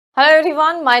Hello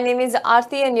everyone, my name is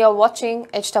Arti and you're watching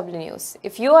HW News.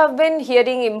 If you have been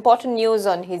hearing important news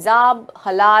on hijab,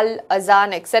 halal,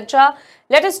 azan, etc.,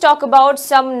 let us talk about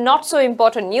some not so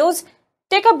important news.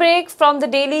 Take a break from the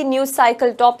daily news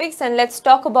cycle topics and let's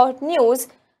talk about news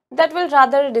that will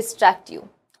rather distract you.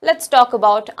 Let's talk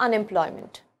about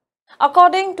unemployment.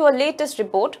 According to a latest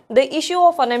report, the issue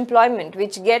of unemployment,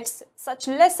 which gets such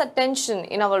less attention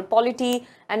in our polity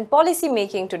and policy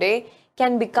making today,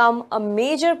 can become a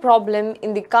major problem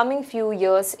in the coming few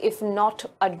years if not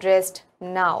addressed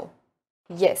now.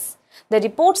 Yes, the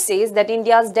report says that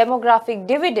India's demographic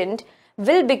dividend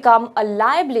will become a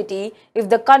liability if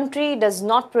the country does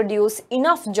not produce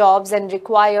enough jobs and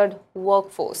required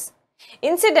workforce.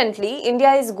 Incidentally,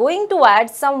 India is going to add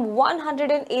some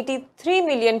 183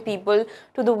 million people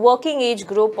to the working age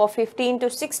group of 15 to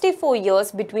 64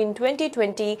 years between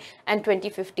 2020 and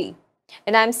 2050.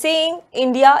 And I'm saying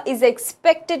India is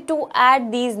expected to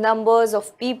add these numbers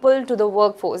of people to the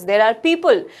workforce. There are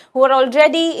people who are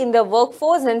already in the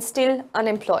workforce and still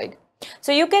unemployed.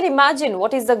 So you can imagine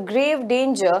what is the grave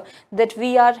danger that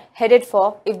we are headed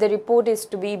for if the report is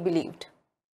to be believed.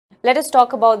 Let us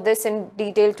talk about this in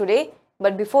detail today.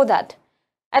 But before that,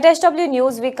 at HW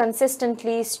News, we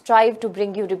consistently strive to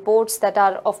bring you reports that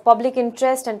are of public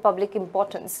interest and public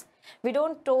importance. We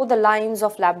don't toe the lines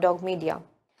of lapdog media.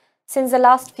 Since the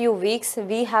last few weeks,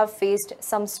 we have faced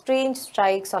some strange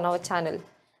strikes on our channel.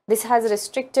 This has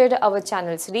restricted our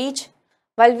channel's reach.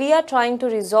 While we are trying to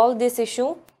resolve this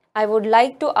issue, I would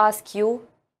like to ask you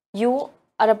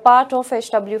are a part of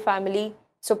HW family,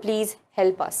 so please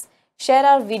help us. Share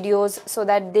our videos so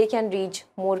that they can reach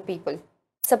more people.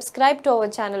 Subscribe to our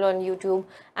channel on YouTube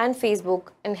and Facebook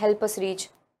and help us reach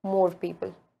more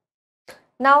people.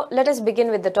 Now, let us begin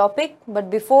with the topic.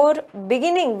 But before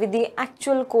beginning with the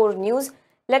actual core news,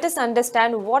 let us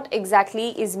understand what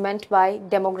exactly is meant by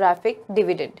demographic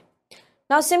dividend.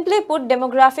 Now, simply put,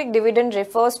 demographic dividend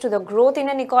refers to the growth in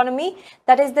an economy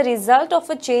that is the result of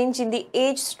a change in the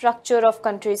age structure of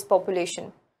country's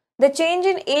population. The change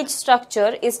in age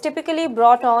structure is typically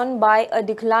brought on by a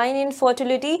decline in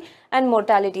fertility and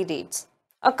mortality rates.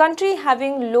 A country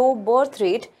having low birth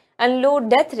rate and low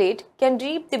death rate can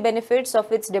reap the benefits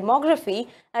of its demography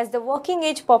as the working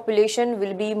age population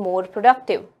will be more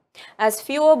productive. As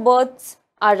fewer births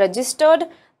are registered,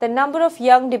 the number of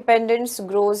young dependents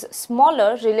grows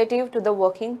smaller relative to the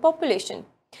working population.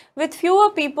 With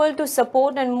fewer people to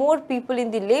support and more people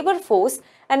in the labor force,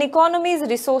 an economy's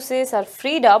resources are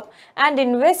freed up and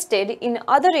invested in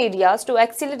other areas to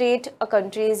accelerate a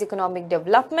country's economic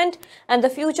development and the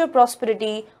future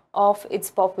prosperity of its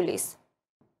populace.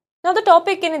 Now, the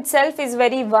topic in itself is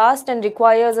very vast and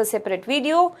requires a separate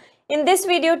video. In this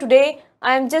video today,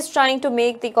 I am just trying to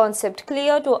make the concept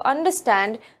clear to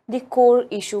understand the core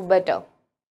issue better.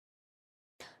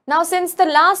 Now, since the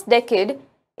last decade,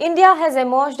 India has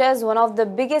emerged as one of the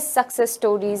biggest success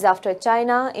stories after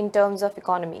China in terms of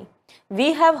economy.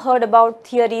 We have heard about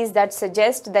theories that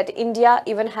suggest that India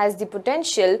even has the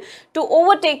potential to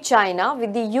overtake China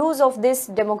with the use of this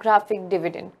demographic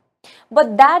dividend.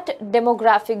 But that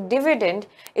demographic dividend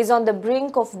is on the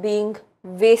brink of being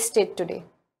wasted today.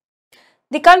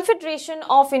 The Confederation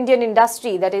of Indian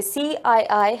Industry, that is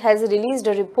CII, has released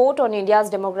a report on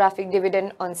India's demographic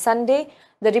dividend on Sunday.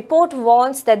 The report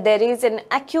warns that there is an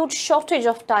acute shortage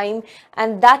of time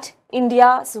and that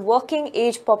India's working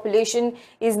age population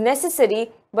is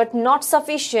necessary but not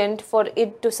sufficient for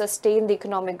it to sustain the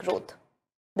economic growth.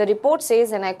 The report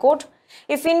says, and I quote,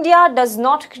 "If India does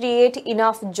not create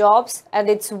enough jobs and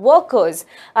its workers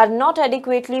are not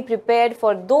adequately prepared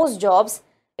for those jobs,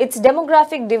 its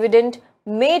demographic dividend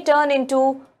may turn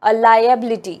into a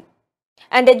liability.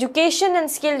 And education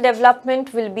and skill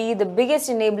development will be the biggest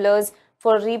enablers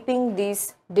for reaping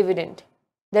this dividend."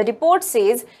 The report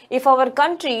says if our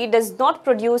country does not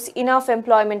produce enough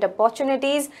employment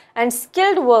opportunities and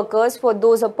skilled workers for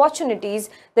those opportunities,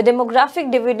 the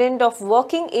demographic dividend of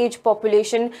working age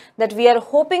population that we are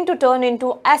hoping to turn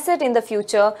into asset in the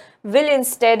future will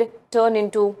instead turn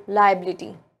into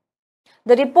liability.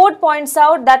 The report points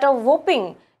out that a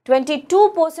whopping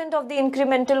 22% of the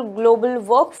incremental global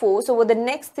workforce over the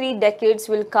next 3 decades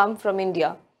will come from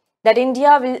India. That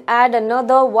India will add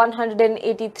another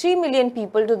 183 million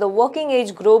people to the working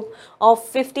age group of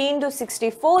 15 to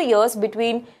 64 years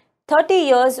between 30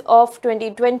 years of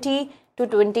 2020 to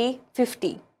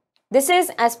 2050. This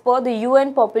is as per the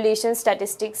UN Population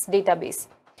Statistics Database.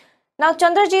 Now,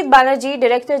 Chandrajit Banerjee,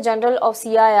 Director General of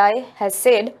CII, has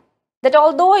said that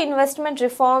although investment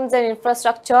reforms and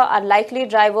infrastructure are likely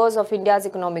drivers of India's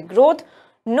economic growth,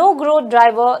 no growth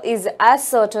driver is as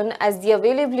certain as the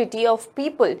availability of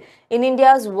people in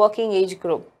India's working age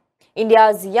group.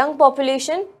 India's young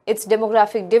population, its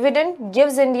demographic dividend,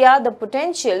 gives India the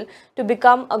potential to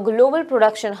become a global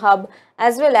production hub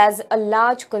as well as a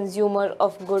large consumer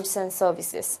of goods and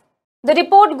services. The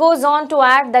report goes on to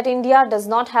add that India does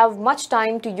not have much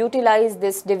time to utilize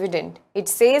this dividend. It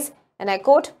says, and I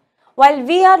quote, "While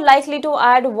we are likely to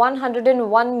add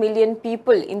 101 million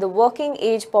people in the working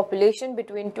age population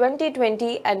between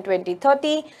 2020 and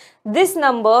 2030, this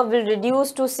number will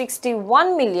reduce to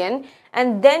 61 million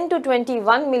and then to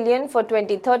 21 million for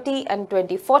 2030 and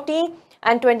 2040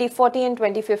 and 2040 and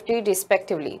 2050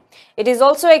 respectively. It is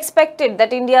also expected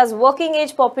that India's working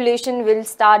age population will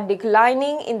start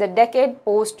declining in the decade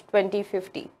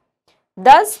post-2050.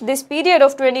 Thus, this period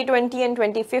of 2020 and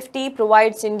 2050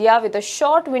 provides India with a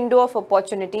short window of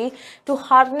opportunity to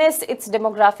harness its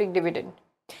demographic dividend.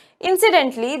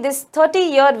 Incidentally, this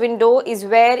 30-year window is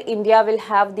where India will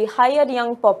have the higher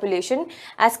young population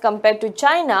as compared to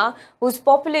China, whose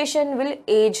population will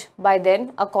age by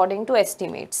then, according to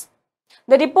estimates.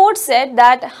 The report said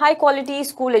that high-quality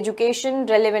school education,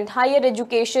 relevant higher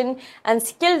education, and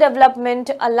skill development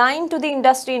aligned to the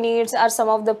industry needs are some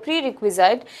of the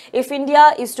prerequisites if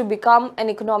India is to become an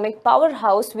economic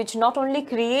powerhouse which not only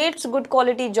creates good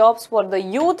quality jobs for the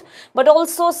youth but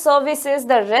also services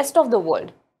the rest of the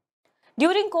world.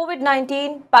 During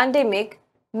COVID-19 pandemic,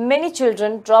 many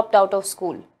children dropped out of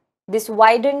school. This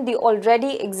widened the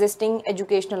already existing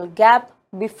educational gap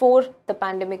before the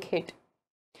pandemic hit.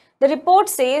 The report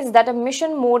says that a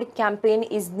mission mode campaign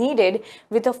is needed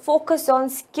with a focus on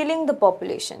skilling the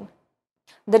population.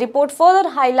 The report further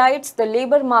highlights the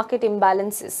labor market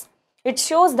imbalances. It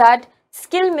shows that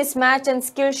skill mismatch and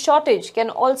skill shortage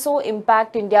can also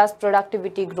impact India's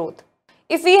productivity growth.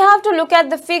 If we have to look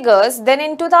at the figures, then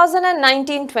in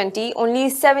 2019-20, only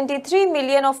 73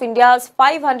 million of India's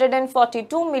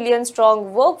 542 million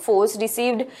strong workforce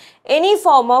received any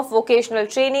form of vocational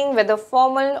training, whether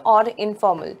formal or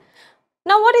informal.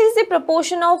 Now, what is the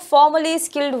proportion of formally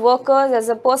skilled workers as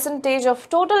a percentage of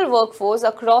total workforce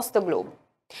across the globe?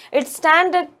 It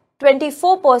stands at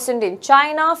 24% in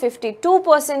China,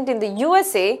 52% in the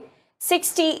USA,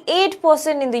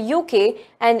 68% in the UK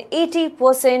and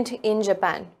 80% in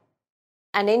Japan.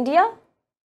 And India?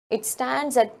 It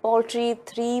stands at paltry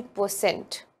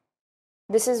 3%.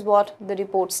 This is what the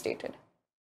report stated.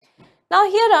 Now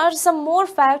here are some more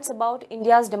facts about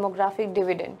India's demographic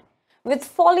dividend. With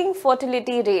falling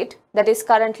fertility rate, that is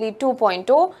currently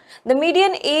 2.0, the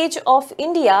median age of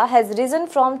India has risen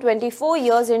from 24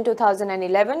 years in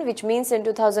 2011, which means in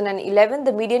 2011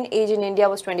 the median age in India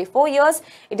was 24 years.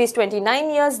 It is 29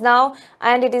 years now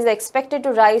and it is expected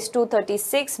to rise to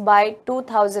 36 by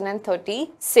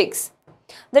 2036.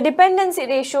 The dependency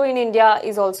ratio in India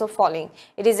is also falling.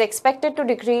 It is expected to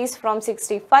decrease from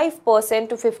 65%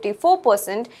 to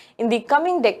 54% in the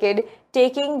coming decade,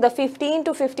 taking the 15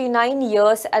 to 59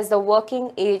 years as the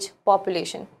working age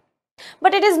population.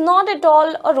 But it is not at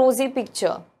all a rosy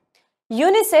picture.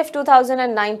 UNICEF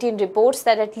 2019 reports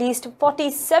that at least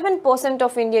 47%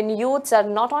 of Indian youths are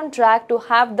not on track to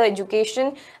have the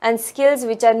education and skills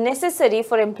which are necessary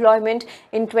for employment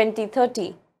in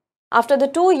 2030. After the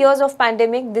 2 years of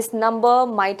pandemic, this number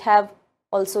might have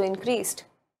also increased.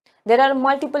 There are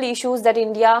multiple issues that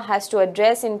India has to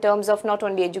address in terms of not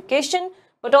only education,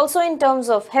 but also in terms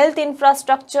of health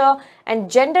infrastructure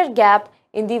and gender gap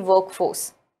in the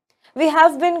workforce. We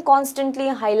have been constantly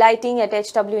highlighting at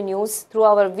HW News through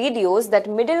our videos that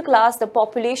middle class, the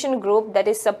population group that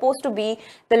is supposed to be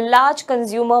the large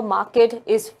consumer market,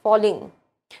 is falling.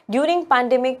 During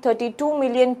pandemic, 32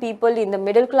 million people in the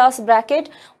middle class bracket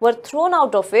were thrown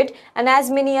out of it and as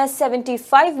many as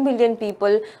 75 million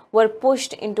people were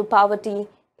pushed into poverty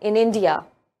in India.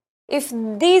 If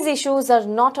these issues are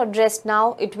not addressed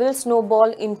now, it will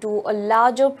snowball into a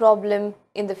larger problem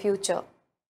in the future.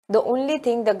 The only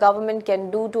thing the government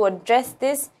can do to address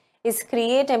this is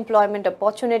create employment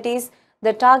opportunities,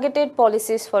 the targeted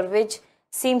policies for which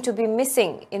seem to be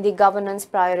missing in the governance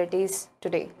priorities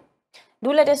today.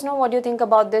 Do let us know what you think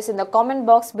about this in the comment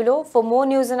box below. For more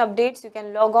news and updates, you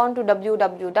can log on to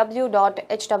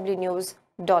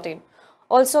www.hwnews.in.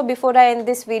 Also, before I end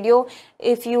this video,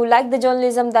 if you like the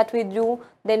journalism that we do,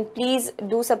 then please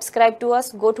do subscribe to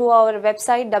us. Go to our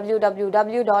website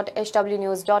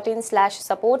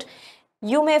www.hwnews.in/support.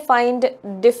 You may find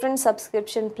different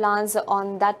subscription plans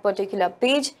on that particular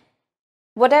page.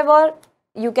 Whatever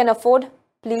you can afford,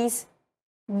 please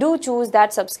do choose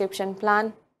that subscription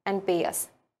plan and pay us.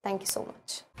 Thank you so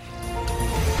much.